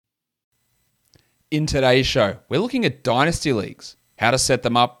In today's show, we're looking at dynasty leagues, how to set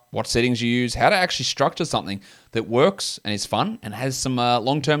them up, what settings you use, how to actually structure something that works and is fun and has some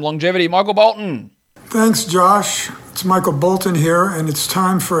long-term longevity. Michael Bolton. Thanks, Josh. It's Michael Bolton here, and it's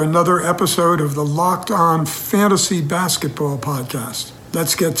time for another episode of the Locked On Fantasy Basketball Podcast.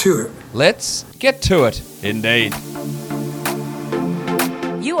 Let's get to it. Let's get to it, indeed.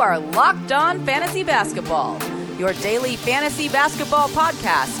 You are Locked On Fantasy Basketball, your daily fantasy basketball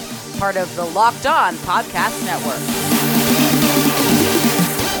podcast, part of the Locked On Podcast Network.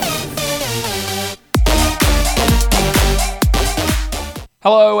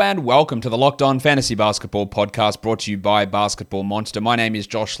 Hello and welcome to the Locked On Fantasy Basketball Podcast, brought to you by Basketball Monster. My name is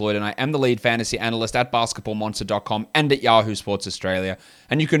Josh Lloyd and I am the lead fantasy analyst at basketballmonster.com and at Yahoo Sports Australia.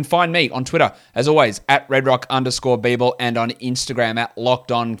 And you can find me on Twitter, as always, at redrock_Beeble and on Instagram at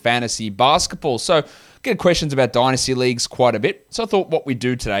Locked On Fantasy Basketball. So, get questions about dynasty leagues quite a bit. So I thought what we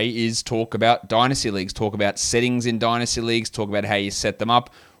do today is talk about dynasty leagues, talk about settings in dynasty leagues, talk about how you set them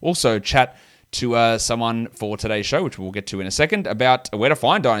up. Also chat to someone for today's show, which we'll get to in a second, about where to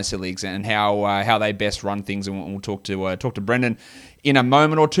find dynasty leagues and how they best run things. And we'll talk to Brendan in a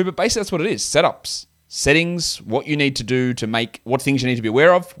moment or two. But basically, that's what it is: setups, settings, what you need to do to make, what things you need to be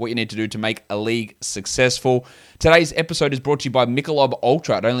aware of, what you need to do to make a league successful. Today's episode is brought to you by Michelob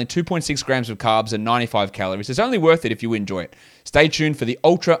Ultra at only 2.6 grams of carbs and 95 calories. It's only worth it if you enjoy it. Stay tuned for the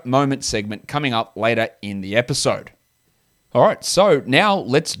Ultra Moment segment coming up later in the episode. All right, so now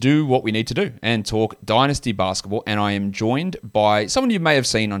let's do what we need to do and talk dynasty basketball. And I am joined by someone you may have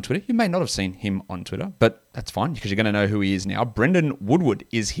seen on Twitter. You may not have seen him on Twitter, but that's fine because you're going to know who he is now. Brendan Woodward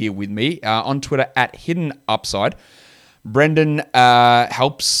is here with me on Twitter at Hidden Upside. Brendan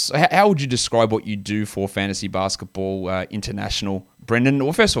helps. How would you describe what you do for Fantasy Basketball International? Brendan,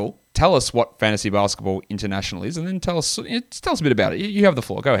 well, first of all, tell us what Fantasy Basketball International is, and then tell us a bit about it. You have the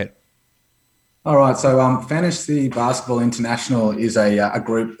floor. Go ahead. All right, so Fantasy Basketball International is a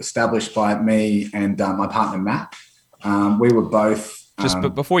group established by me and my partner Matt. We were both...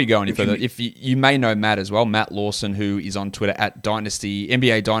 But before you go any further, if you may know Matt as well, Matt Lawson, who is on Twitter at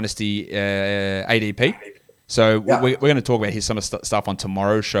NBA Dynasty ADP. So yep. We're going to talk about some of stuff on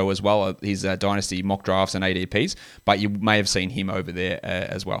tomorrow's show as well, his Dynasty mock drafts and ADPs, but you may have seen him over there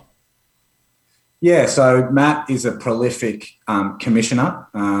as well. Yeah, so Matt is a prolific commissioner.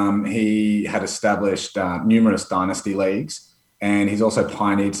 He had established numerous dynasty leagues, and he's also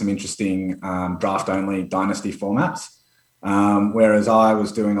pioneered some interesting draft-only dynasty formats, whereas I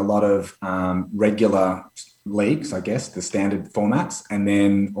was doing a lot of regular leagues, I guess, the standard formats, and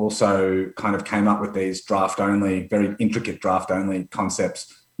then also kind of came up with these draft-only, very intricate draft-only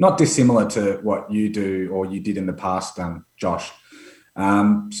concepts, not dissimilar to what you do or you did in the past, Josh.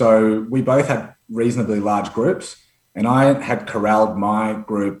 So we both had reasonably large groups, and I had corralled my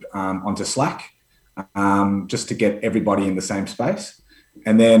group onto Slack just to get everybody in the same space.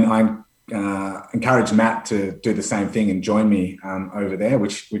 And then I encouraged Matt to do the same thing and join me over there,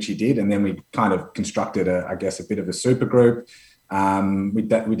 which he did. And then we kind of constructed a bit of a super group. We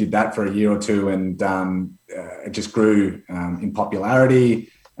did that for a year or two, and it just grew in popularity,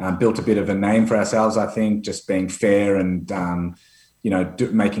 built a bit of a name for ourselves, I think, just being fair and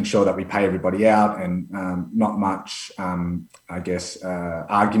making sure that we pay everybody out and not much,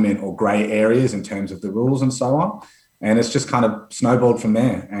 argument or grey areas in terms of the rules and so on. And it's just kind of snowballed from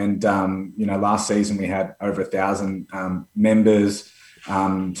there. And, last season we had over 1,000 members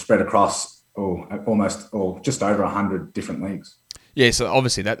spread across just over 100 different leagues. Yeah, so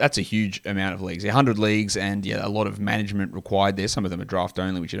obviously that's a huge amount of leagues. 100 leagues and a lot of management required there. Some of them are draft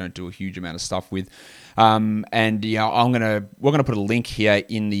only, which you don't do a huge amount of stuff with. We're gonna put a link here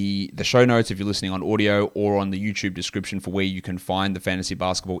in the show notes if you're listening on audio or on the YouTube description for where you can find the Fantasy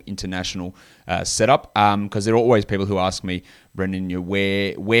Basketball International setup. Because there are always people who ask me, Brendan,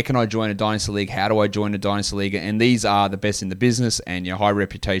 where can I join a dynasty league? How do I join a dynasty league? And these are the best in the business and high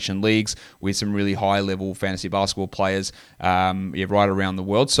reputation leagues with some really high level fantasy basketball players right around the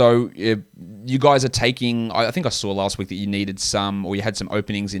world. So you guys are taking, I think I saw last week that you needed you had some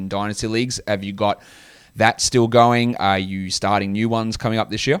openings in dynasty leagues. Have you got that still going? Are you starting new ones coming up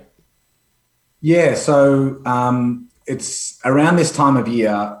this year? Yeah, so it's around this time of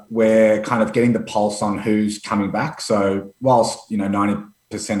year we're kind of getting the pulse on who's coming back. So whilst 90%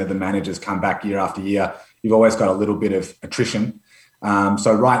 of the managers come back year after year, you've always got a little bit of attrition.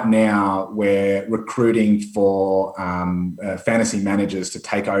 So right now we're recruiting for fantasy managers to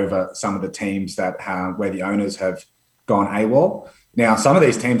take over some of the teams that where the owners have gone AWOL. Now, some of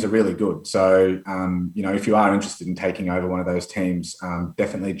these teams are really good. So, if you are interested in taking over one of those teams,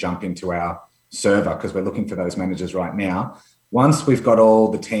 definitely jump into our server because we're looking for those managers right now. Once we've got all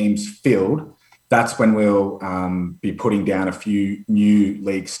the teams filled, that's when we'll be putting down a few new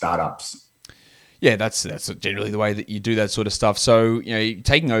league startups. Yeah, that's generally the way that you do that sort of stuff. So,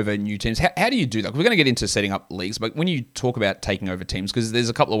 taking over new teams, how do you do that? We're going to get into setting up leagues, but when you talk about taking over teams, because there's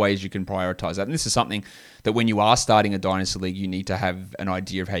a couple of ways you can prioritize that. And this is something that when you are starting a dynasty league, you need to have an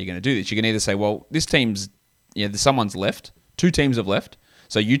idea of how you're going to do this. You can either say, well, this team's, someone's left, 2 teams have left.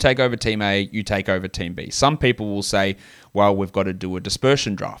 So you take over Team A, you take over Team B. Some people will say, well, we've got to do a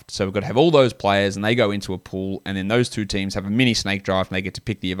dispersion draft. So we've got to have all those players and they go into a pool, and then those 2 teams have a mini snake draft and they get to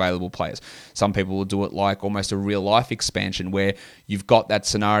pick the available players. Some people will do it like almost a real life expansion where you've got that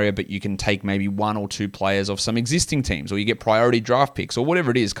scenario, but you can take maybe 1 or 2 players of some existing teams, or you get priority draft picks, or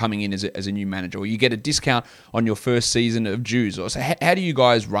whatever it is coming in as a new manager, or you get a discount on your first season of dues. So how do you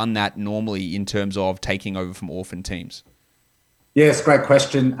guys run that normally in terms of taking over from orphan teams? Yes, great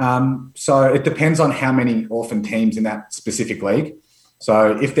question. So it depends on how many orphan teams in that specific league.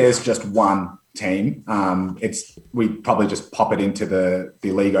 So if there's just 1 team, we probably just pop it into the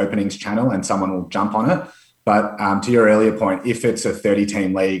league openings channel and someone will jump on it. But to your earlier point, if it's a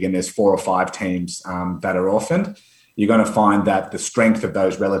 30-team league and there's 4 or 5 teams that are orphaned, you're going to find that the strength of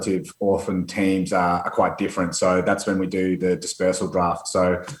those relative orphan teams are quite different. So that's when we do the dispersal draft.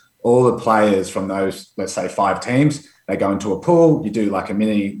 So all the players from those, let's say 5 teams, they go into a pool, you do like a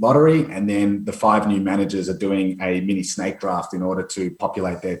mini lottery, and then the 5 new managers are doing a mini snake draft in order to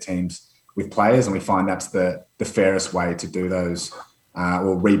populate their teams with players. And we find that's the fairest way to do those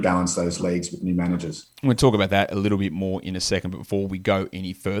or rebalance those leagues with new managers. We'll talk about that a little bit more in a second, but before we go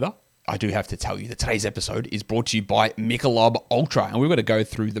any further, I do have to tell you that today's episode is brought to you by Michelob Ultra, and we've got to go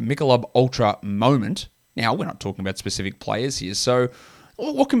through the Michelob Ultra moment. Now, we're not talking about specific players here, so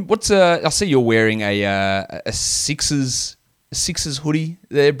I see you're wearing a Sixers hoodie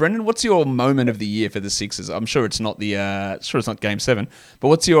there, Brendan. What's your moment of the year for the Sixers? I'm sure it's not it's not Game 7, but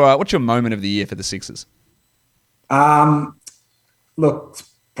what's your moment of the year for the Sixers? Look, it's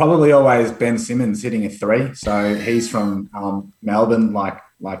probably always Ben Simmons hitting a 3. So he's from Melbourne,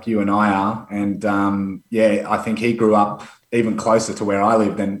 like you and I are, and I think he grew up even closer to where I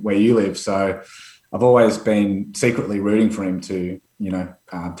live than where you live. So I've always been secretly rooting for him to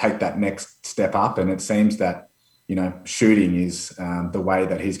take that next step up. And it seems that, shooting is the way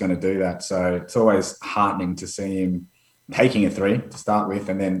that he's going to do that. So it's always heartening to see him taking a 3 to start with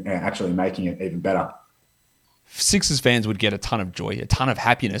and then actually making it even better. Sixers fans would get a ton of joy, a ton of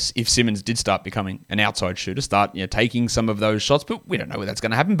happiness if Simmons did start becoming an outside shooter, start taking some of those shots, but we don't know where that's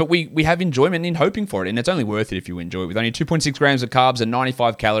going to happen. But we have enjoyment in hoping for it, and it's only worth it if you enjoy it. With only 2.6 grams of carbs and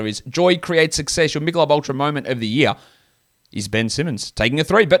 95 calories, joy creates success. Your Michelob Ultra moment of the year is Ben Simmons taking a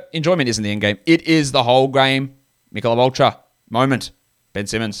 3, but enjoyment isn't the end game. It is the whole game. Michelob Ultra moment. Ben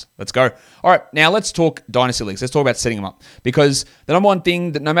Simmons. Let's go. All right, now let's talk Dynasty Leagues. Let's talk about setting them up, because the number one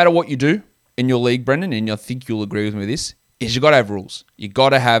thing that no matter what you do in your league, Brendan, and I think you'll agree with me with this, is you got to have rules. You got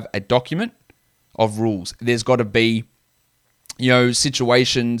to have a document of rules. There's got to be,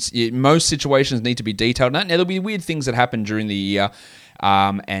 situations. Most situations need to be detailed. Now, there'll be weird things that happen during the year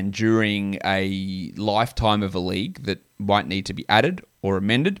and during a lifetime of a league that might need to be added or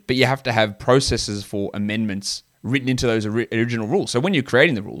amended, but you have to have processes for amendments written into those original rules. So when you're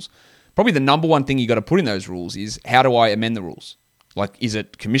creating the rules, probably the number one thing you got to put in those rules is, how do I amend the rules? Like, is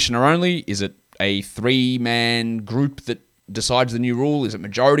it commissioner only? Is it a 3-man group that decides the new rule? Is it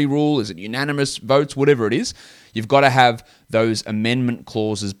majority rule? Is it unanimous votes? Whatever it is, you've got to have those amendment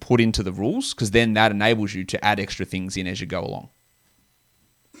clauses put into the rules, because then that enables you to add extra things in as you go along.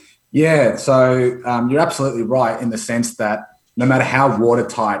 Yeah, so you're absolutely right in the sense that no matter how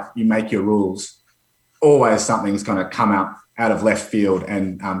watertight you make your rules, always something's going to come out of left field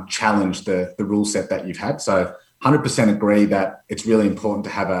and challenge the rule set that you've had. So 100% agree that it's really important to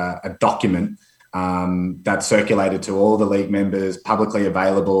have a document that's circulated to all the league members, publicly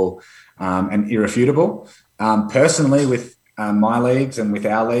available and irrefutable. Personally, with my leagues and with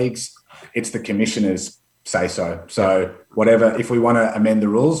our leagues, it's the commissioners say so. So whatever, if we want to amend the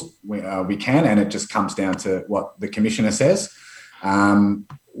rules, we can, and it just comes down to what the commissioner says.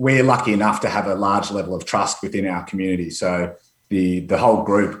 We're lucky enough to have a large level of trust within our community. So the whole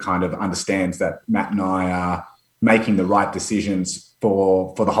group kind of understands that Matt and I are making the right decisions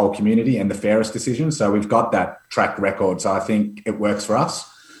for the whole community and the fairest decisions. So we've got that track record. So I think it works for us.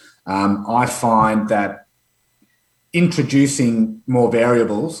 I find that introducing more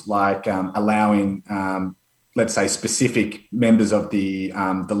variables, like allowing, let's say, specific members of the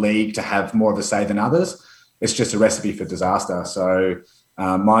league to have more of a say than others, it's just a recipe for disaster. So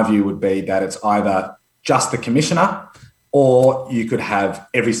my view would be that it's either just the commissioner, or you could have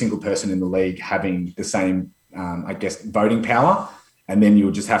every single person in the league having the same, voting power. And then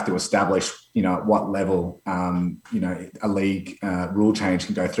you'll just have to establish, at what level, a league rule change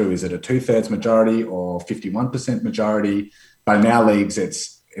can go through. Is it a 2/3 majority or 51% majority? But in our leagues,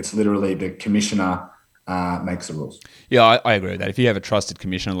 it's literally the commissioner makes the rules. Yeah, I agree with that. If you have a trusted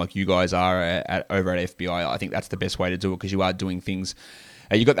commissioner like you guys are over at FBI, I think that's the best way to do it, because you are doing things.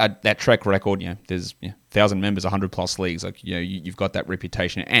 You got that track record. There's 1,000 members, 100 plus leagues. Like you've got that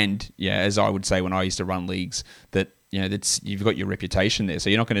reputation, and as I would say when I used to run leagues, that you've got your reputation there. So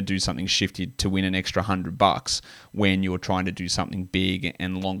you're not going to do something shifted to win an extra $100 when you're trying to do something big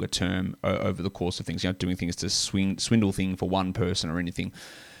and longer term over the course of things. You're not doing things to swindle thing for one person or anything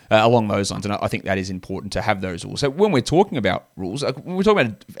along those lines. And I think that is important to have those rules. So when we're talking about rules, when we're talking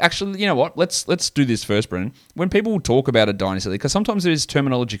about, actually, you know what? Let's do this first, Brennan. When people talk about a dynasty league, because sometimes there is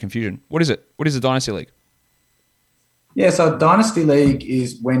terminology confusion. What is it? What is a dynasty league? Yeah, so a dynasty league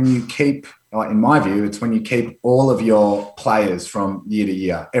is when you keep, in my view, it's when you keep all of your players from year to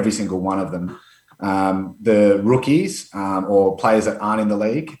year, every single one of them. The rookies or players that aren't in the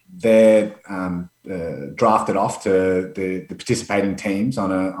league, they're drafted off to the participating teams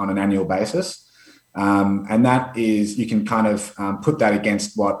on an annual basis. And that is, you can kind of put that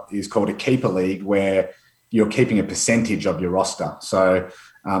against what is called a keeper league, where you're keeping a percentage of your roster. So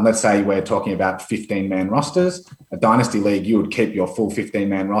let's say we're talking about 15-man rosters. A dynasty league, you would keep your full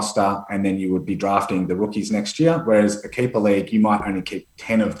 15-man roster, and then you would be drafting the rookies next year. Whereas a keeper league, you might only keep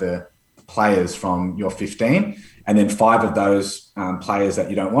 10 of the players from your 15, and then 5 of those players that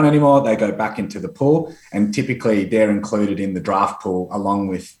you don't want anymore, they go back into the pool, and typically they're included in the draft pool along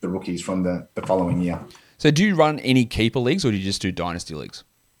with the rookies from the following year. So do you run any keeper leagues, or do you just do dynasty leagues?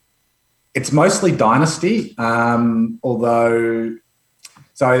 It's mostly dynasty, although...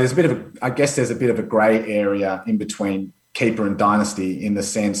 So there's a bit of a grey area in between keeper and dynasty, in the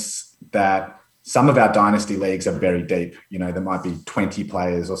sense that some of our dynasty leagues are very deep. There might be 20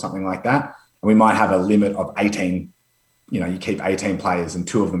 players or something like that. And we might have a limit of 18. You keep 18 players and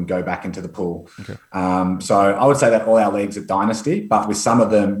 2 of them go back into the pool. Okay. So I would say that all our leagues are dynasty, but with some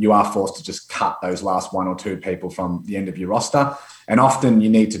of them, you are forced to just cut those last 1 or 2 people from the end of your roster. And often you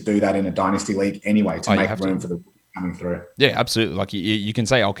need to do that in a dynasty league anyway to make room for the coming through. Yeah, absolutely. Like you can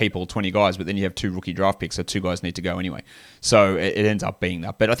say I'll keep all 20 guys, but then you have 2 rookie draft picks, so 2 guys need to go anyway. So it ends up being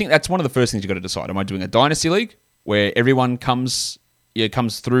that. But I think that's one of the first things you've got to decide. Am I doing a dynasty league where everyone comes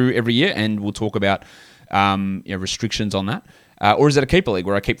through every year, and we'll talk about restrictions on that? Or is it a keeper league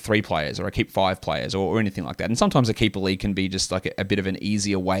where I keep 3 players, or I keep 5 players, or anything like that? And sometimes a keeper league can be just like a bit of an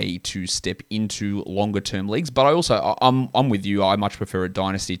easier way to step into longer term leagues. But I'm with you. I much prefer a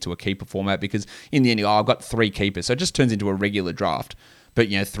dynasty to a keeper format, because in the end, I've got 3 keepers, so it just turns into a regular draft. But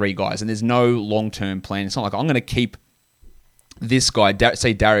 3 guys, and there's no long term plan. It's not like I'm going to keep this guy.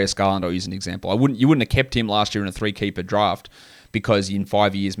 Say Darius Garland, I'll use an example. You wouldn't have kept him last year in a 3 keeper draft, because in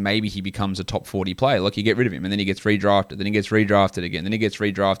 5 years, maybe he becomes a top 40 player. Like, you get rid of him, and then he gets redrafted, then he gets redrafted again, then he gets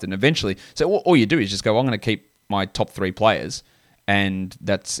redrafted, and eventually... So all you do is just go, I'm going to keep my top 3 players, and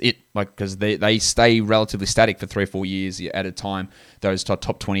that's it. Like, because they stay relatively static for 3 or 4 years at a time, those top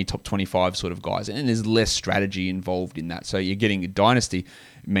 20, top 25 sort of guys. And there's less strategy involved in that. So you're getting a dynasty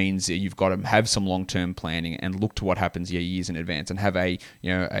means you've got to have some long-term planning and look to what happens years in advance, and have a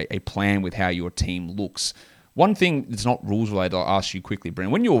plan with how your team looks. One thing that's not rules related, I'll ask you quickly,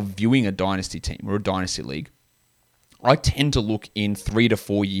 Brennan. When you're viewing a dynasty team or a dynasty league, I tend to look in 3 to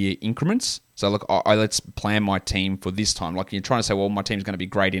 4 year increments. So look, let's plan my team for this time. Like, you're trying to say, well, my team's going to be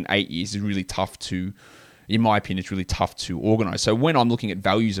great in 8 years. It's really tough to, in my opinion, it's really tough to organize. So when I'm looking at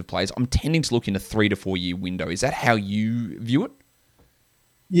values of players, I'm tending to look in a 3 to 4 year window. Is that how you view it?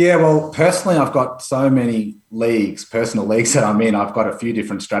 Yeah, well, personally, I've got so many personal leagues that I'm in. I've got a few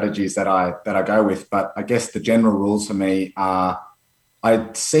different strategies that I go with, but I guess the general rules for me are,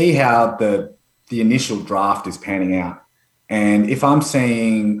 I see how the initial draft is panning out. And if I'm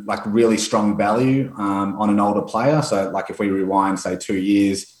seeing like really strong value on an older player, so like if we rewind, say 2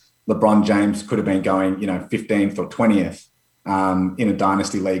 years, LeBron James could have been going, 15th or 20th in a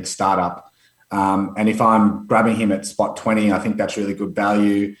dynasty league startup. And if I'm grabbing him at spot 20, I think that's really good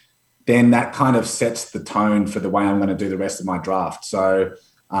value. Then that kind of sets the tone for the way I'm going to do the rest of my draft. So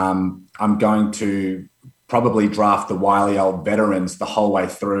I'm going to probably draft the wily old veterans the whole way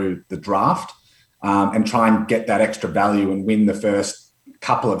through the draft and try and get that extra value and win the first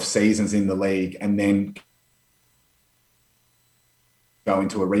couple of seasons in the league, and then go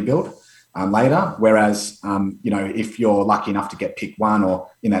into a rebuild later. Whereas, if you're lucky enough to get pick 1 or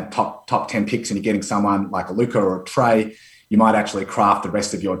in that top 10 picks, and you're getting someone like a Luka or a Trey, you might actually craft the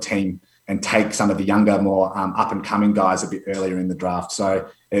rest of your team and take some of the younger, more up and coming guys a bit earlier in the draft. So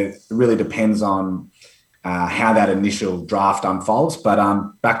it really depends on how that initial draft unfolds. But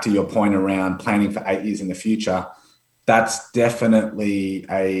back to your point around planning for 8 years in the future, that's definitely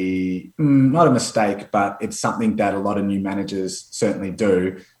not a mistake, but it's something that a lot of new managers certainly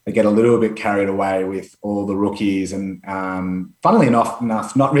do. They get a little bit carried away with all the rookies and funnily enough,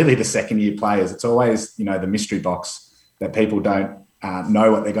 not really the second-year players. It's always, the mystery box that people don't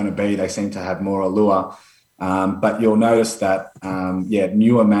know what they're going to be. They seem to have more allure. But you'll notice that,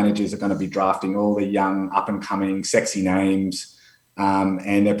 newer managers are going to be drafting all the young, up-and-coming, sexy names,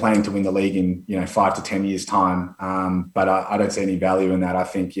 and they're planning to win the league in 5 to 10 years' time. But I don't see any value in that. I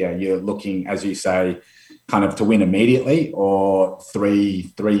think, you're looking, as you say, kind of to win immediately or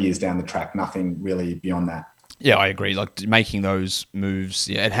three years down the track, nothing really beyond that. Yeah, I agree. Like making those moves,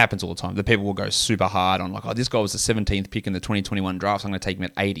 it happens all the time. The people will go super hard on this guy was the 17th pick in the 2021 draft, so I'm going to take him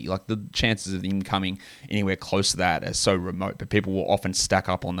at 80. Like the chances of him coming anywhere close to that are so remote, but people will often stack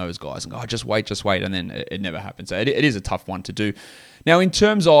up on those guys and go, just wait, and then it never happens. So it is a tough one to do. Now, in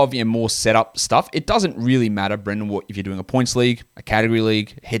terms of more setup stuff, it doesn't really matter, Brendan, if you're doing a points league, a category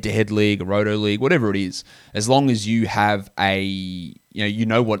league, head-to-head league, a roto league, whatever it is, as long as you have you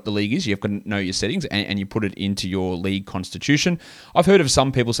know what the league is, you've got to know your settings, and you put it into your league constitution. I've heard of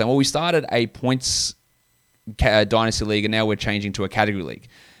some people saying, well, we started a points dynasty league, and now we're changing to a category league.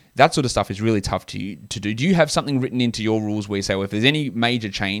 That sort of stuff is really tough to do. Do you have something written into your rules where you say, well, if there's any major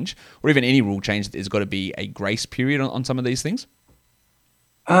change, or even any rule change, there's got to be a grace period on some of these things?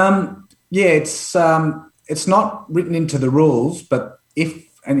 It's not written into the rules, but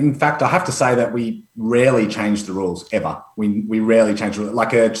and in fact, I have to say that we rarely change the rules ever. We rarely change the rules.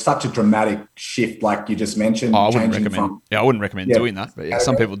 Like such a dramatic shift, like you just mentioned. I wouldn't recommend doing that, but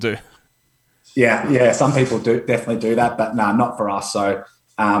some people do. Yeah, some people do definitely do that, but no, not for us. So,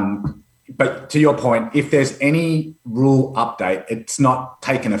 but to your point, if there's any rule update, it's not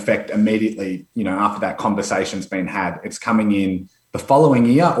taken effect immediately. After that conversation's been had, it's coming in the following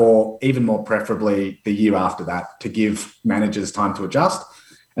year, or even more preferably the year after that, to give managers time to adjust.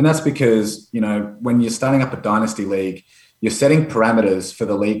 And that's because, when you're starting up a dynasty league, you're setting parameters for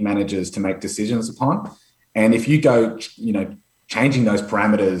the league managers to make decisions upon. And if you go, changing those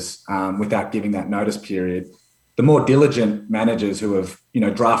parameters without giving that notice period, the more diligent managers who have,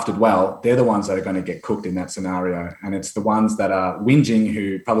 drafted well, they're the ones that are going to get cooked in that scenario. And it's the ones that are whinging,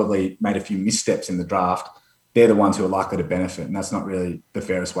 who probably made a few missteps in the draft, they're the ones who are likely to benefit. And that's not really the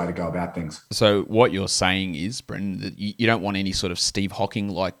fairest way to go about things. So what you're saying is, Brendan, that you don't want any sort of Steve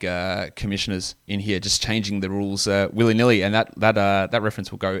Hawking-like commissioners in here just changing the rules willy-nilly. And that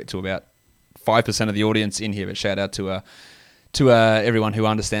reference will go to about 5% of the audience in here. But shout out to everyone who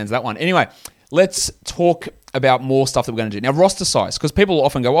understands that one. Anyway, let's talk about more stuff that we're going to do. Now, roster size, because people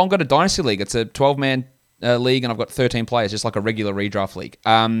often go, well, I've got a dynasty league. It's a 12-man league, and I've got 13 players, just like a regular redraft league.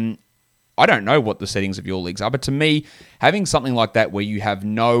 I don't know what the settings of your leagues are, but to me, having something like that where you have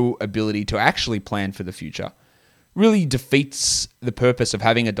no ability to actually plan for the future really defeats the purpose of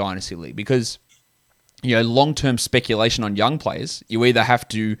having a dynasty league, because long-term speculation on young players, you either have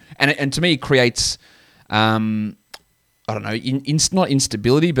to, and to me it creates not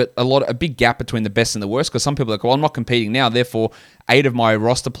instability, but a big gap between the best and the worst, because some people are like, well, I'm not competing now, therefore 8 of my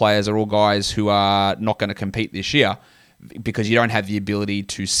roster players are all guys who are not going to compete this year, because you don't have the ability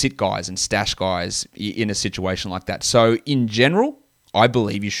to sit guys and stash guys in a situation like that. So in general, I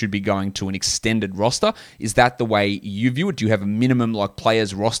believe you should be going to an extended roster. Is that the way you view it? Do you have a minimum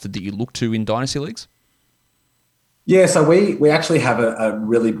players roster that you look to in dynasty leagues? Yeah, so we actually have a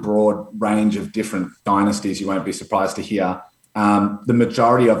really broad range of different dynasties. You won't be surprised to hear. The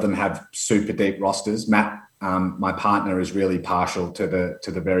majority of them have super deep rosters. Matt, my partner, is really partial to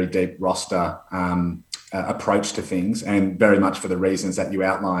the very deep roster approach to things, and very much for the reasons that you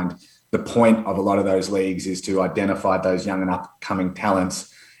outlined. The point of a lot of those leagues is to identify those young and upcoming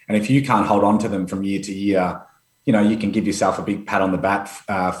talents. And if you can't hold on to them from year to year, you can give yourself a big pat on the back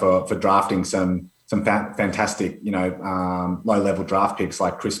for drafting some fantastic, low-level draft picks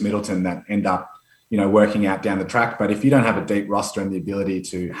like Chris Middleton that end up, working out down the track. But if you don't have a deep roster and the ability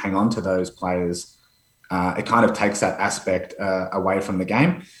to hang on to those players, it kind of takes that aspect away from the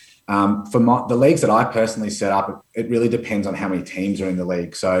game. For the leagues that I personally set up, it really depends on how many teams are in the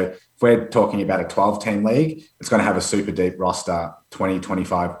league. So if we're talking about a 12-team league, it's going to have a super deep roster, 20,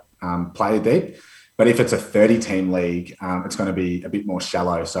 25 player deep. But if it's a 30-team league, it's going to be a bit more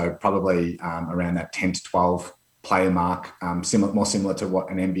shallow. So probably around that 10 to 12 player mark, more similar to what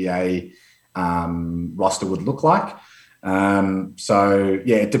an NBA roster would look like.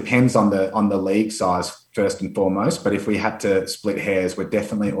 It depends on the league size first and foremost. But if we had to split hairs, we're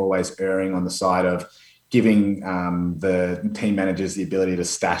definitely always erring on the side of giving the team managers the ability to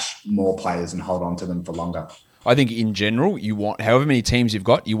stash more players and hold on to them for longer. I think in general, you want, however many teams you've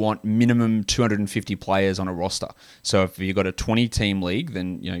got, you want minimum 250 players on a roster. So if you've got a 20-team league,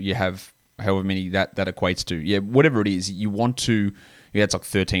 then you have however many that equates to. Whatever it is, you want to, it's like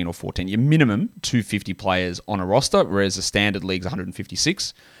 13 or 14. Your minimum 250 players on a roster, whereas the standard league's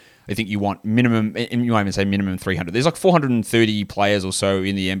 156. I think you want minimum, and you might even say minimum 300. There's like 430 players or so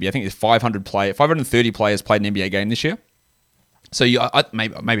in the NBA. I think there's 530 players played an NBA game this year. So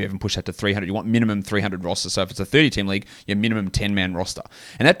maybe even push that to 300. You want minimum 300 rosters. So if it's a 30-team league, your minimum 10-man roster.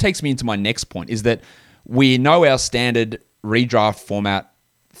 And that takes me into my next point, is that we know our standard redraft format,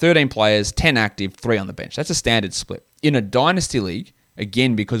 13 players, 10 active, 3 on the bench. That's a standard split. In a dynasty league,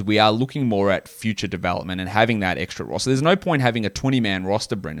 again, because we are looking more at future development and having that extra roster, there's no point having a 20-man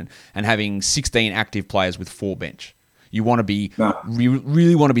roster, Brendan, and having 16 active players with 4 bench. You want to be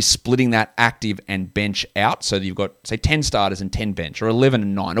really want to be splitting that active and bench out so that you've got, say, 10 starters and 10 bench, or 11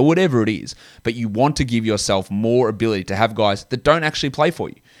 and 9, or whatever it is. But you want to give yourself more ability to have guys that don't actually play for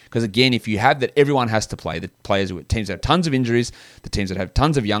you. Because again, if you have that everyone has to play, the teams that have tons of injuries, the teams that have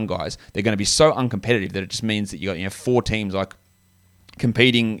tons of young guys, they're going to be so uncompetitive that it just means that you got 4 teams like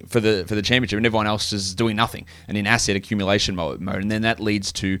competing for the championship, and everyone else is doing nothing and in asset accumulation mode. And then that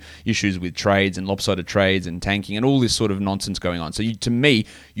leads to issues with trades and lopsided trades and tanking and all this sort of nonsense going on. So to me,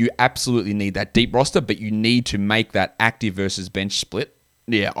 you absolutely need that deep roster, but you need to make that active versus bench split.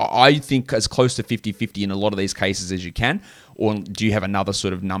 Yeah, I think as close to 50-50 in a lot of these cases as you can. Or do you have another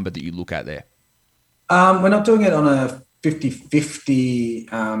sort of number that you look at there? We're not doing it on a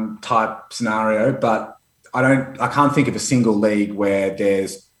 50-50 type scenario, but I can't think of a single league where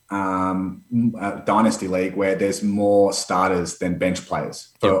there's a dynasty league where there's more starters than bench players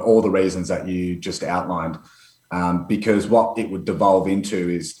for all the reasons that you just outlined. Because what it would devolve into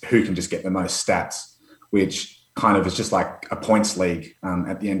is who can just get the most stats, which kind of is just like a points league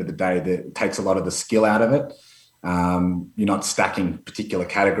at the end of the day. That takes a lot of the skill out of it. You're not stacking particular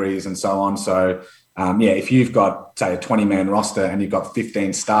categories and so on. So, if you've got, say, a 20-man roster and you've got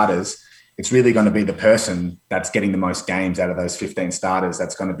 15 starters, it's really going to be the person that's getting the most games out of those 15 starters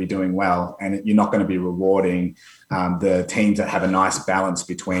that's going to be doing well. And you're not going to be rewarding the teams that have a nice balance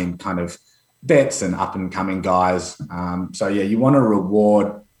between kind of vets and up-and-coming guys. You want to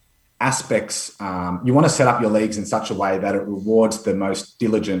reward aspects. You want to set up your leagues in such a way that it rewards the most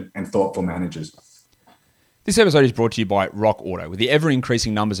diligent and thoughtful managers. This episode is brought to you by Rock Auto. With the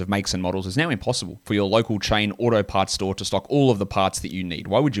ever-increasing numbers of makes and models, it's now impossible for your local chain auto parts store to stock all of the parts that you need.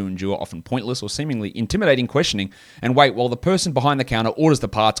 Why would you endure often pointless or seemingly intimidating questioning and wait while the person behind the counter orders the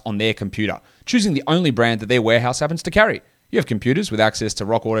parts on their computer, choosing the only brand that their warehouse happens to carry? You have computers with access to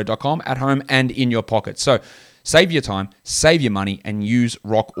rockauto.com at home and in your pocket. So save your time, save your money, and use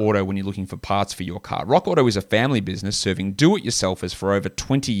Rock Auto when you're looking for parts for your car. Rock Auto is a family business serving do-it-yourselfers for over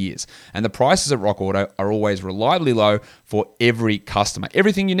 20 years, and the prices at Rock Auto are always reliably low for every customer.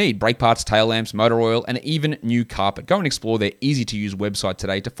 Everything you need: brake parts, tail lamps, motor oil, and even new carpet. Go and explore their easy-to-use website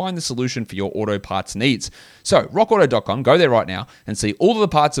today to find the solution for your auto parts needs. So, rockauto.com, go there right now and see all of the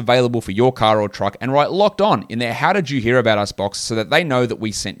parts available for your car or truck, and write Locked On in their How Did You Hear About Us box so that they know that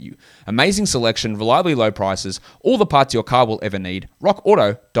we sent you. Amazing selection, reliably low prices, all the parts your car will ever need.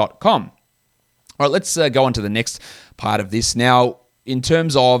 rockauto.com. All right, let's go on to the next part of this. Now, in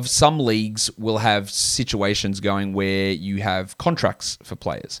terms of some leagues will have situations going where you have contracts for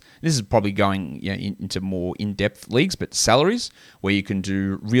players. This is probably going into more in-depth leagues, but salaries, where you can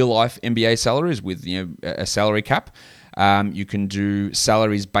do real-life NBA salaries with a salary cap. You can do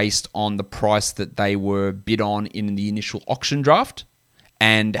salaries based on the price that they were bid on in the initial auction draft,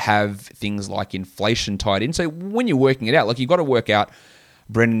 and have things like inflation tied in. So when you're working it out, like you've got to work out,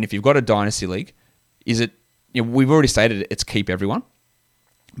 Brendan, if you've got a dynasty league, is it, we've already stated it's keep everyone,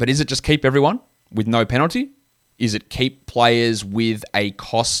 but is it just keep everyone with no penalty? Is it keep players with a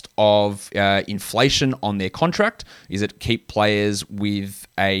cost of inflation on their contract? Is it keep players with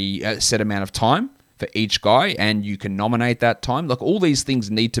a set amount of time for each guy, and you can nominate that time? Like, all these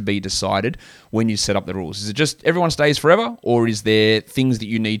things need to be decided when you set up the rules. Is it just everyone stays forever, or is there things that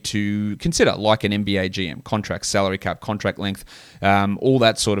you need to consider, like an NBA GM, contract, salary cap, contract length, all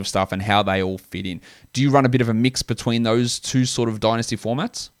that sort of stuff, and how they all fit in? Do you run a bit of a mix between those two sort of dynasty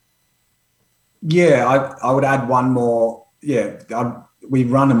formats? Yeah, I would add one more. We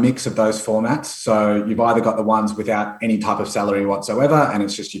run a mix of those formats. So you've either got the ones without any type of salary whatsoever, and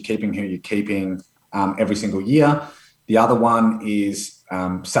it's just you're keeping who you're keeping every single year. The other one is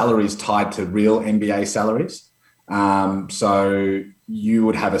salaries tied to real NBA salaries. So you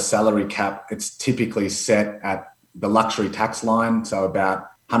would have a salary cap. It's typically set at the luxury tax line, so about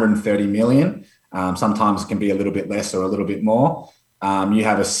 130 million. Sometimes it can be a little bit less or a little bit more. You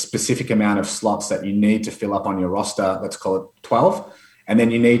have a specific amount of slots that you need to fill up on your roster. Let's call it 12. And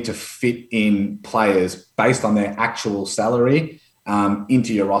then you need to fit in players based on their actual salary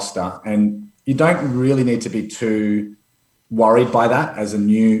into your roster. And you don't really need to be too worried by that as a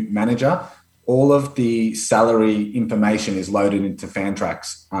new manager. All of the salary information is loaded into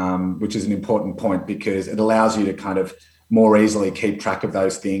Fantrax, which is an important point because it allows you to kind of more easily keep track of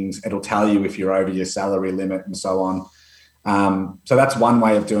those things. It'll tell you if you're over your salary limit and so on. So that's one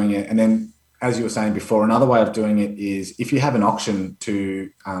way of doing it. And then, as you were saying before, another way of doing it is if you have an auction to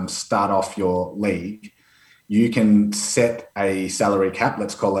start off your league, you can set a salary cap,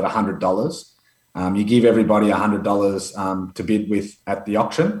 let's call it $100. You give everybody $100 to bid with at the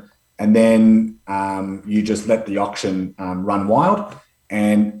auction, and then you just let the auction run wild.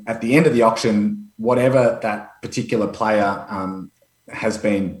 And at the end of the auction, whatever that particular player has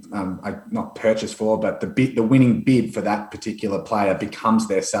been not purchased for, but the winning bid for that particular player becomes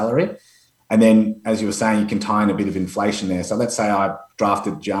their salary. And then, as you were saying, you can tie in a bit of inflation there. So let's say I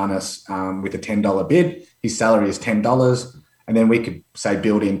drafted Giannis with a $10 bid. His salary is $10. And then we could say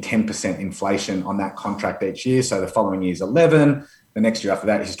build in 10% inflation on that contract each year. So the following year is 11. The next year after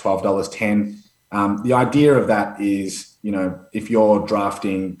that is $12.10. The idea of that is, if you're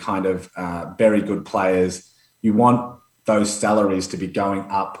drafting kind of very good players, you want those salaries to be going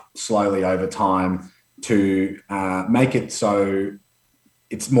up slowly over time to make it so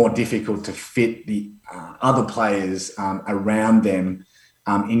it's more difficult to fit the other players around them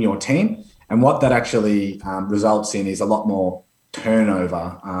in your team. And what that actually results in is a lot more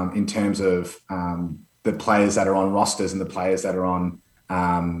turnover in terms of the players that are on rosters and the players that are on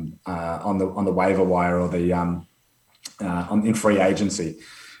the waiver wire or in free agency.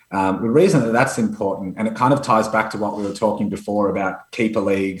 The reason that that's important, and it kind of ties back to what we were talking before about keeper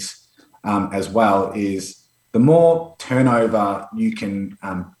leagues as well, is the more turnover you can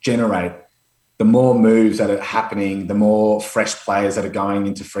generate, the more moves that are happening, the more fresh players that are going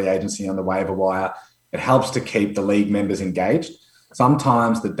into free agency on the waiver wire. It helps to keep the league members engaged.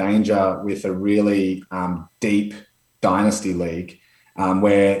 Sometimes the danger with a really deep dynasty league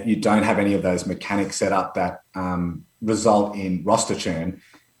where you don't have any of those mechanics set up that result in roster churn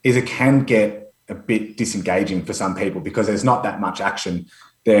is it can get a bit disengaging for some people because there's not that much action.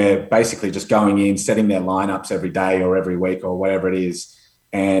 They're basically just going in, setting their lineups every day or every week or whatever it is.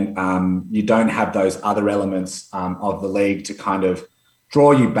 And you don't have those other elements of the league to kind of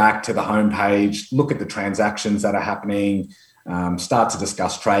draw you back to the homepage, look at the transactions that are happening, start to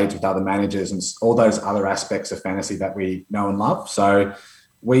discuss trades with other managers and all those other aspects of fantasy that we know and love. So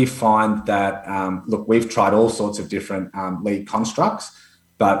we find that, we've tried all sorts of different league constructs,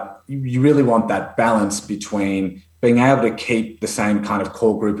 but you really want that balance between being able to keep the same kind of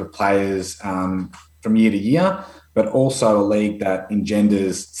core group of players from year to year, but also a league that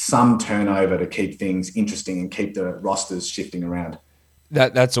engenders some turnover to keep things interesting and keep the rosters shifting around.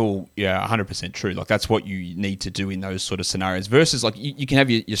 That's all, 100% true. Like, that's what you need to do in those sort of scenarios. Versus, like, you can have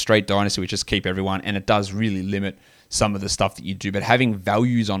your straight dynasty, which just keep everyone, and it does really limit some of the stuff that you do. But having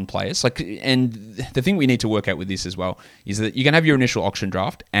values on players, and the thing we need to work out with this as well is that you can have your initial auction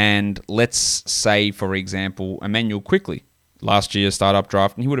draft, and let's say, for example, Emmanuel Quickley, last year's startup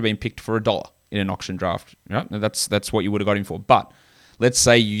draft, and he would have been picked for $1 in an auction draft. Right? That's what you would have got him for. But let's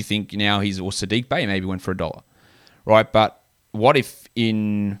say you think now or Sadiq Bey maybe went for $1, right? But what if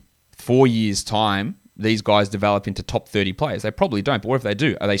in 4 years' time these guys develop into top 30 players? They probably don't, but what if they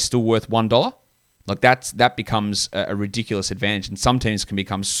do? Are they still worth $1? Like, that becomes a ridiculous advantage, and some teams can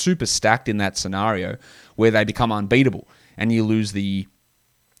become super stacked in that scenario where they become unbeatable, and you lose the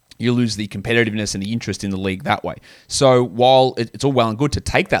competitiveness and the interest in the league that way. So while it's all well and good to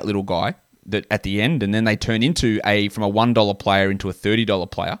take that little guy that at the end, and then they turn into from a $1 player into a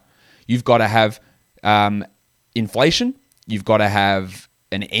 $30 player, you've got to have inflation. You've got to have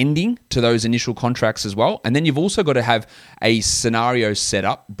an ending to those initial contracts as well. And then you've also got to have a scenario set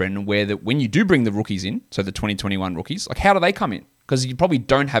up, Brendan, where when you do bring the rookies in, so the 2021 rookies, like, how do they come in? Because you probably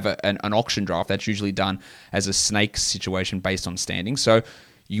don't have an auction draft. That's usually done as a snake situation based on standing. So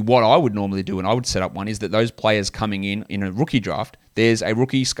what I would normally do, and I would set up one, is that those players coming in a rookie draft, there's a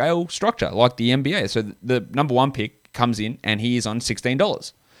rookie scale structure like the NBA. So the number one pick comes in and he is on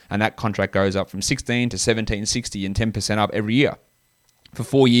 $16. And that contract goes up from 16 to 17.60 and 10% up every year for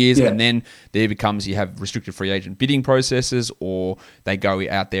 4 years. Yeah. And then you have restricted free agent bidding processes, or they go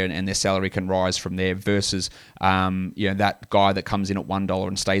out there and their salary can rise from there versus, that guy that comes in at $1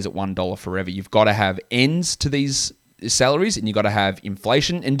 and stays at $1 forever. You've got to have ends to these salaries, and you've got to have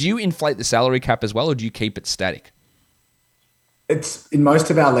inflation. And do you inflate the salary cap as well, or do you keep it static? It's in most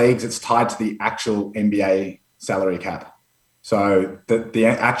of our leagues, it's tied to the actual NBA salary cap. So the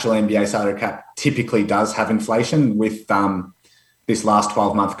actual NBA salary cap typically does have inflation. With this last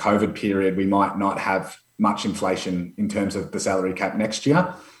 12-month COVID period, we might not have much inflation in terms of the salary cap next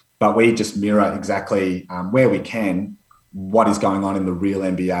year, but we just mirror exactly where we can what is going on in the real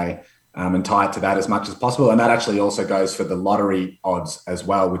NBA and tie it to that as much as possible. And that actually also goes for the lottery odds as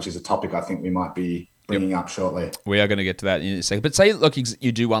well, which is a topic I think we might be bringing up shortly. We are going to get to that in a second. But say, look,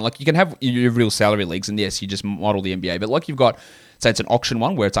 you do one, like you can have your real salary leagues, and yes, you just model the NBA. But like you've got, say it's an auction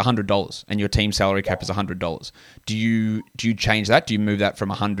one where it's $100 and your team salary cap is $100. Do you change that? Do you move that from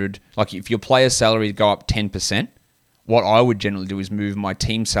 100? Like if your player's salary go up 10%, what I would generally do is move my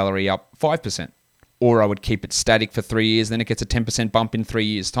team salary up 5%. Or I would keep it static for 3 years, then it gets a 10% bump in 3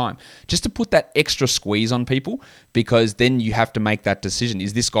 years' time. Just to put that extra squeeze on people, because then you have to make that decision.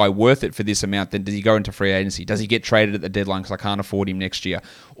 Is this guy worth it for this amount? Then does he go into free agency? Does he get traded at the deadline because I can't afford him next year?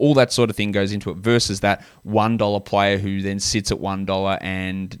 All that sort of thing goes into it versus that $1 player who then sits at $1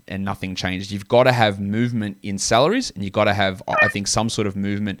 and nothing changes. You've got to have movement in salaries, and you've got to have, I think, some sort of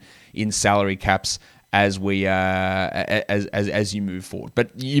movement in salary caps as we as you move forward.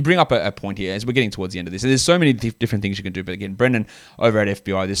 But you bring up a point here as we're getting towards the end of this. There's so many different things you can do. But again, Brendan over at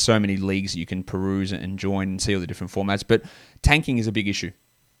FBI, there's so many leagues you can peruse and join and see all the different formats. But tanking is a big issue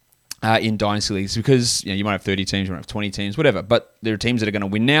in dynasty leagues because you might have 30 teams, you might have 20 teams, whatever. But there are teams that are going to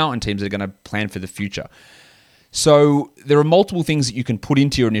win now and teams that are going to plan for the future. So there are multiple things that you can put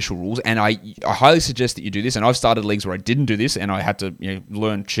into your initial rules, and I highly suggest that you do this. And I've started leagues where I didn't do this, and I had to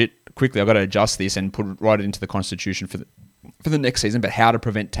learn shit quickly. I've got to adjust this and write it into the constitution for the next season. But how to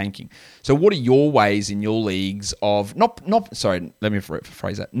prevent tanking? So what are your ways in your leagues of not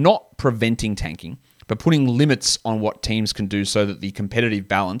preventing tanking, but putting limits on what teams can do so that the competitive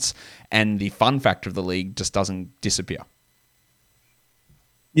balance and the fun factor of the league just doesn't disappear?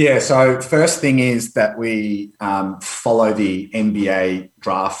 Yeah, so first thing is that we follow the NBA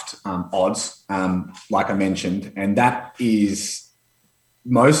draft odds, like I mentioned, and that is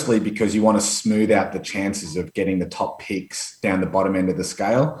mostly because you want to smooth out the chances of getting the top picks down the bottom end of the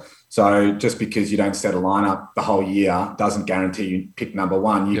scale. So just because you don't set a lineup the whole year doesn't guarantee you pick number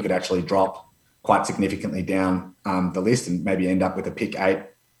one. You could actually drop quite significantly down the list and maybe end up with a pick 8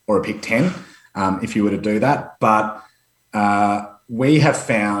 or a pick 10 if you were to do that. But we have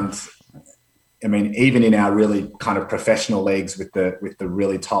found, even in our really kind of professional leagues with the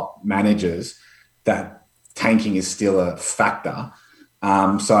really top managers, that tanking is still a factor.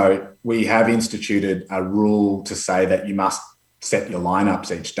 So we have instituted a rule to say that you must set your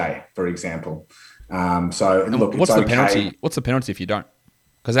lineups each day, for example. What's the penalty? What's the penalty if you don't?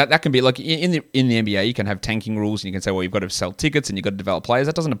 Because that can be like in the NBA, you can have tanking rules, and you can say, well, you've got to sell tickets and you've got to develop players.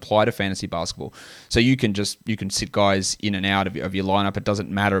 That doesn't apply to fantasy basketball. So you can sit guys in and out of your lineup. It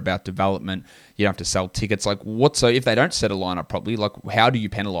doesn't matter about development. You don't have to sell tickets. So if they don't set a lineup properly, how do you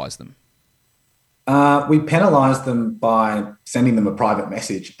penalize them? We penalize them by sending them a private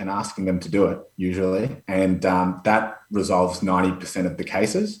message and asking them to do it usually, and that resolves 90% of the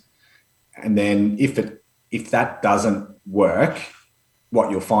cases. And then if that doesn't work, what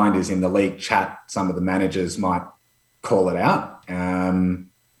you'll find is in the league chat, some of the managers might call it out, and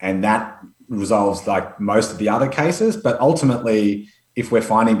that resolves like most of the other cases. But ultimately, if we're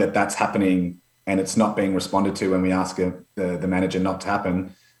finding that that's happening and it's not being responded to when we ask the manager not to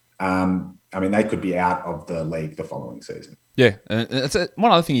happen, they could be out of the league the following season. Yeah,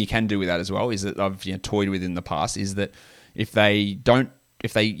 one other thing you can do with that as well is that I've toyed with in the past is that if they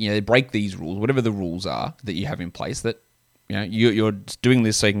break these rules, whatever the rules are that you have in place, that you're doing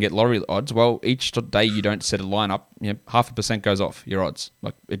this so you can get lottery odds. Well, each day you don't set a lineup, 0.5% goes off your odds.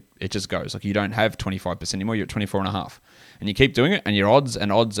 Like it just goes. Like you don't have 25% anymore. You're at 24.5, and you keep doing it, and your odds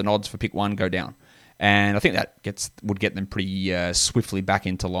for pick one go down. And I think that would get them pretty swiftly back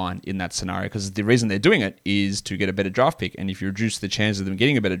into line in that scenario, because the reason they're doing it is to get a better draft pick. And if you reduce the chances of them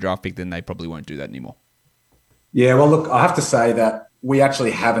getting a better draft pick, then they probably won't do that anymore. Yeah, well, look, I have to say that we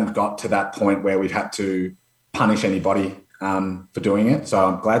actually haven't got to that point where we've had to punish anybody for doing it. So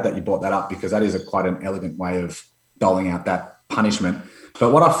I'm glad that you brought that up, because that is quite an elegant way of doling out that punishment.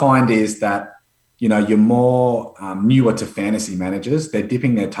 But what I find is that, you're more newer to fantasy managers. They're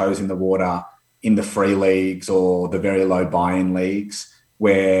dipping their toes in the water in the free leagues or the very low buy-in leagues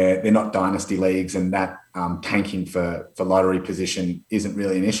where they're not dynasty leagues, and that tanking for lottery position isn't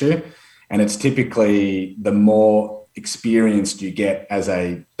really an issue. And it's typically the more experienced you get as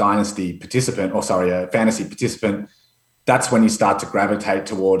a fantasy participant, that's when you start to gravitate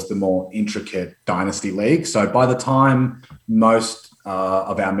towards the more intricate dynasty league. So by the time most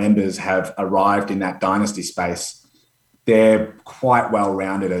of our members have arrived in that dynasty space, they're quite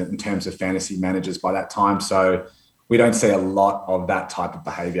well-rounded in terms of fantasy managers by that time. So we don't see a lot of that type of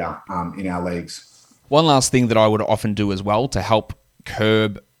behavior in our leagues. One last thing that I would often do as well to help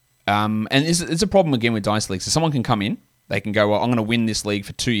curb, and it's a problem again with Dynasty leagues. So someone can come in, they can go, well, I'm going to win this league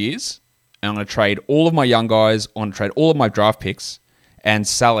for 2 years, and I'm going to trade all of my young guys, I'm going to trade all of my draft picks, and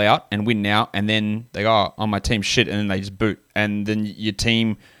sell out and win now, and then they go, oh, my team's shit, and then they just boot. And then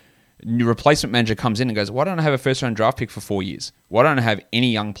your replacement manager comes in and goes, why don't I have a first-round draft pick for 4 years? Why don't I have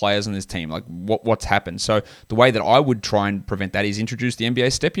any young players on this team? Like, what's happened? So the way that I would try and prevent that is introduce the NBA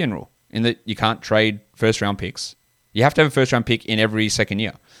Stepien rule, in that you can't trade first-round picks. You have to have a first-round pick in every second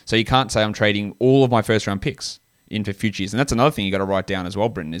year. So you can't say I'm trading all of my first-round picks in for future years. And that's another thing you got to write down as well,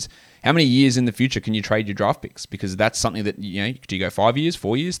 Brendan, is how many years in the future can you trade your draft picks? Because that's something that, do you go 5 years,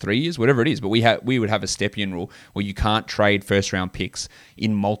 4 years, 3 years, whatever it is. But we would have a Stepien rule where you can't trade first round picks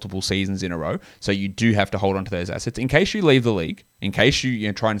in multiple seasons in a row. So you do have to hold on to those assets in case you leave the league, in case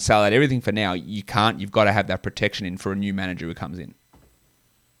you try and sell out everything for now. You've got to have that protection in for a new manager who comes in.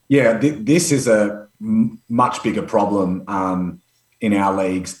 Yeah, this is a much bigger problem in our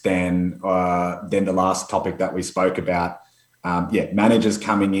leagues than the last topic that we spoke about. Managers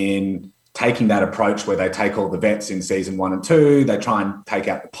coming in, taking that approach where they take all the vets in season 1 and 2, they try and take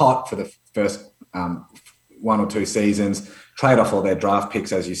out the pot for the first 1 or 2 seasons, trade off all their draft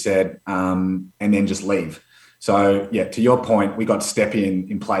picks, as you said, and then just leave. So, to your point, we got Stepien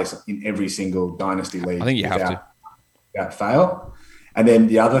in place in every single dynasty league. I think you have to. Without fail. And then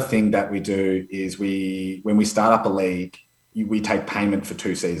the other thing that we do is when we start up a league, we take payment for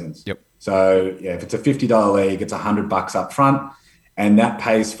 2 seasons. Yep. So if it's a $50 league, it's $100 up front, and that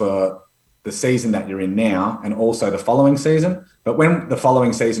pays for the season that you're in now and also the following season. But when the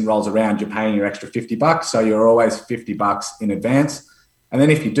following season rolls around, you're paying your extra $50, so you're always $50 in advance. And then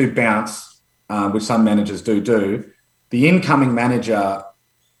if you do bounce, which some managers do, the incoming manager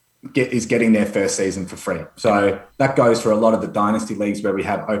is getting their first season for free. So that goes for a lot of the dynasty leagues where we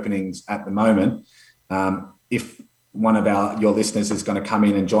have openings at the moment. If one of your listeners is going to come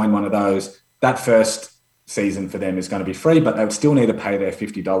in and join one of those, that first season for them is going to be free, but they would still need to pay their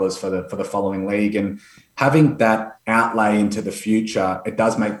 $50 for the following league. And having that outlay into the future, it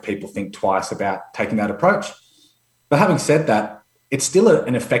does make people think twice about taking that approach. But having said that, it's still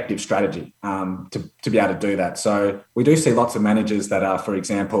an effective strategy to be able to do that. So we do see lots of managers that are, for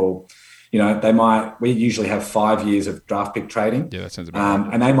example, we usually have 5 years of draft pick trading. Yeah, that sounds about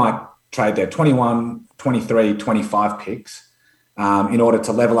right. And they might trade their 21, 23, 25 picks in order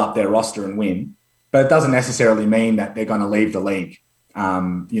to level up their roster and win. But it doesn't necessarily mean that they're going to leave the league,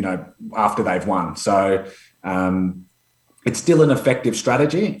 after they've won. So it's still an effective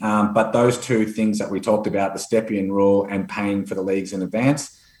strategy. But those 2 things that we talked about, the Stepien rule and paying for the leagues in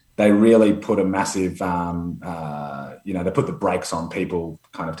advance, they really put a massive, they put the brakes on people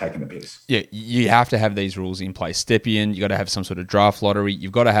kind of taking the piss. Yeah, you have to have these rules in place. Stepien, you got to have some sort of draft lottery.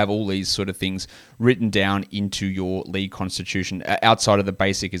 You've got to have all these sort of things written down into your league constitution. Outside of the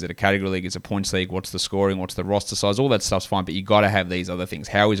basic, is it a category league? Is it a points league? What's the scoring? What's the roster size? All that stuff's fine, but you got to have these other things.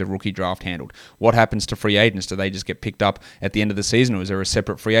 How is a rookie draft handled? What happens to free agents? Do they just get picked up at the end of the season, or is there a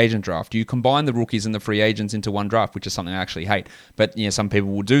separate free agent draft? Do you combine the rookies and the free agents into one draft, which is something I actually hate, but some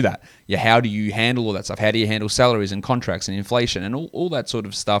people will do that. How do you handle all that stuff? How do you handle salaries and contracts and inflation and all that sort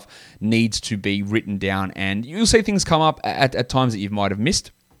of stuff needs to be written down, and you'll see things come up at times that you might have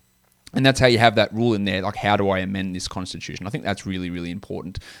missed. And that's how you have that rule in there, like how do I amend this constitution? I think that's really, really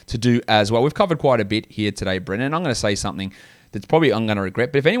important to do as well. We've covered quite a bit here today, Brendan, and I'm going to say something that's probably I'm going to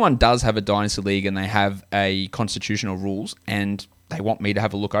regret, but if anyone does have a dynasty league and they have a constitutional rules and they want me to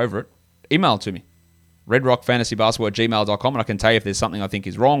have a look over it, email it to me. redrockfantasybasketball@gmail.com, and I can tell you if there's something I think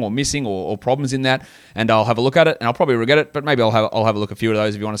is wrong or missing or problems in that, and I'll have a look at it, and I'll probably regret it, but maybe I'll have a look at a few of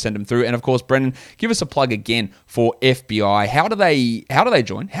those if you want to send them through. And of course, Brendan, give us a plug again for FBI. How do they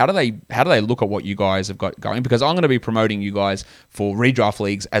join? How do they look at what you guys have got going? Because I'm going to be promoting you guys for redraft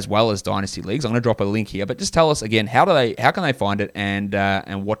leagues as well as dynasty leagues. I'm going to drop a link here, but just tell us again, how can they find it, and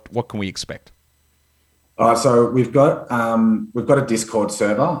what can we expect? All right, so we've got a Discord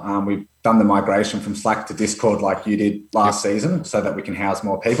server. We've done the migration from Slack to Discord like you did last season, so that we can house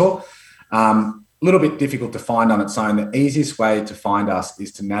more people. A little bit difficult to find on its own. The easiest way to find us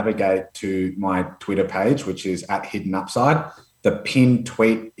is to navigate to my Twitter page, which is @HiddenUpside. The pinned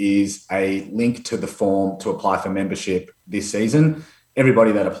tweet is a link to the form to apply for membership this season.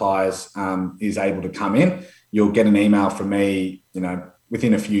 Everybody that applies is able to come in. You'll get an email from me,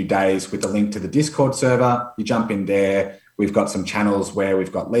 within a few days with a link to the Discord server. You jump in there. We've got some channels where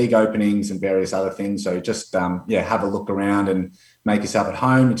we've got league openings and various other things. So just, have a look around and make yourself at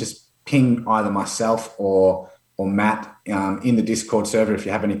home. Just ping either myself or or Matt in the Discord server if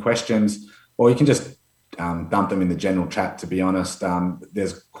you have any questions, or you can just dump them in the general chat, to be honest.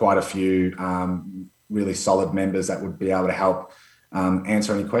 There's quite a few really solid members that would be able to help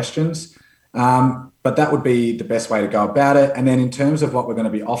answer any questions. But that would be the best way to go about it. And then in terms of what we're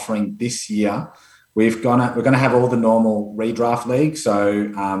going to be offering this year, we're going to have all the normal redraft leagues.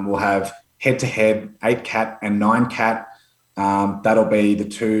 So we'll have head-to-head 8-cat and 9-cat. That'll be the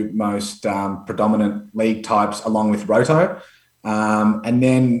two most predominant league types, along with Roto. And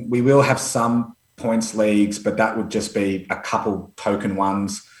then we will have some points leagues, but that would just be a couple token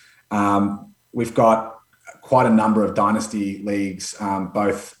ones. We've got quite a number of dynasty leagues,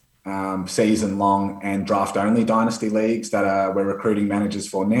 both season long and draft only dynasty leagues that we're recruiting managers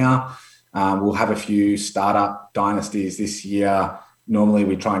for now. We'll have a few startup dynasties this year. Normally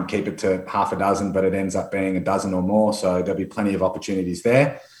we try and keep it to half a dozen, but it ends up being a dozen or more. So there'll be plenty of opportunities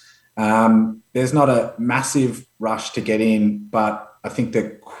there. There's not a massive rush to get in, but I think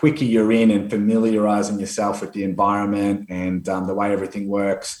the quicker you're in and familiarizing yourself with the environment and the way everything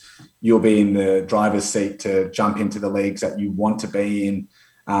works, you'll be in the driver's seat to jump into the leagues that you want to be in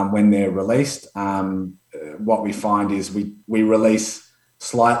when they're released. What we find is we release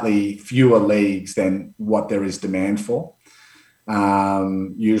slightly fewer leagues than what there is demand for,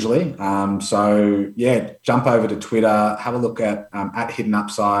 usually. So yeah, jump over to Twitter, have a look at Hidden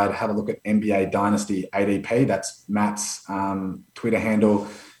Upside, have a look at NBA Dynasty ADP. That's Matt's Twitter handle.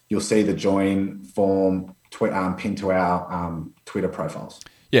 You'll see the join form pinned to our Twitter profiles.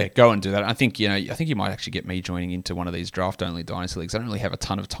 Yeah, go and do that. I think you might actually get me joining into one of these draft-only dynasty leagues. I don't really have a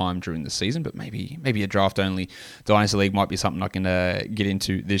ton of time during the season, but maybe a draft-only dynasty league might be something I can get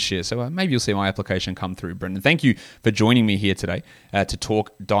into this year. So maybe you'll see my application come through, Brendan. Thank you for joining me here today to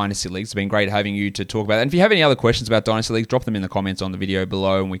talk dynasty leagues. It's been great having you to talk about that. And if you have any other questions about dynasty leagues, drop them in the comments on the video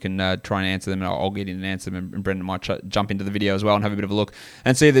below, and we can try and answer them. And I'll get in and answer them, and Brendan might jump into the video as well and have a bit of a look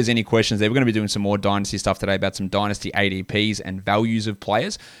and see if there's any questions there. We're going to be doing some more dynasty stuff today about some dynasty ADPs and values of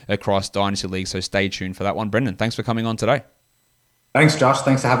players across Dynasty League, so stay tuned for that one. Brendan, thanks for coming on today. Thanks, Josh.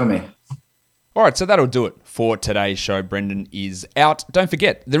 Thanks for having me. All right, so that'll do it for today's show. Brendan is out. Don't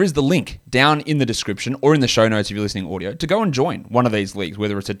forget, there is the link down in the description or in the show notes if you're listening audio to go and join one of these leagues,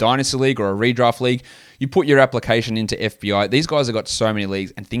 whether it's a Dynasty League or a Redraft League. You put your application into FBI. These guys have got so many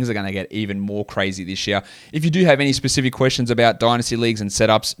leagues, and things are going to get even more crazy this year. If you do have any specific questions about Dynasty Leagues and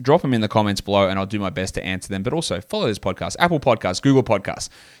setups, drop them in the comments below, and I'll do my best to answer them. But also, follow this podcast, Apple Podcasts, Google Podcasts,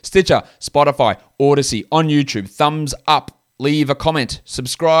 Stitcher, Spotify, Odyssey, on YouTube. Thumbs up. Leave a comment,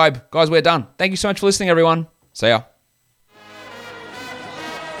 subscribe. Guys, we're done. Thank you so much for listening, everyone. See ya.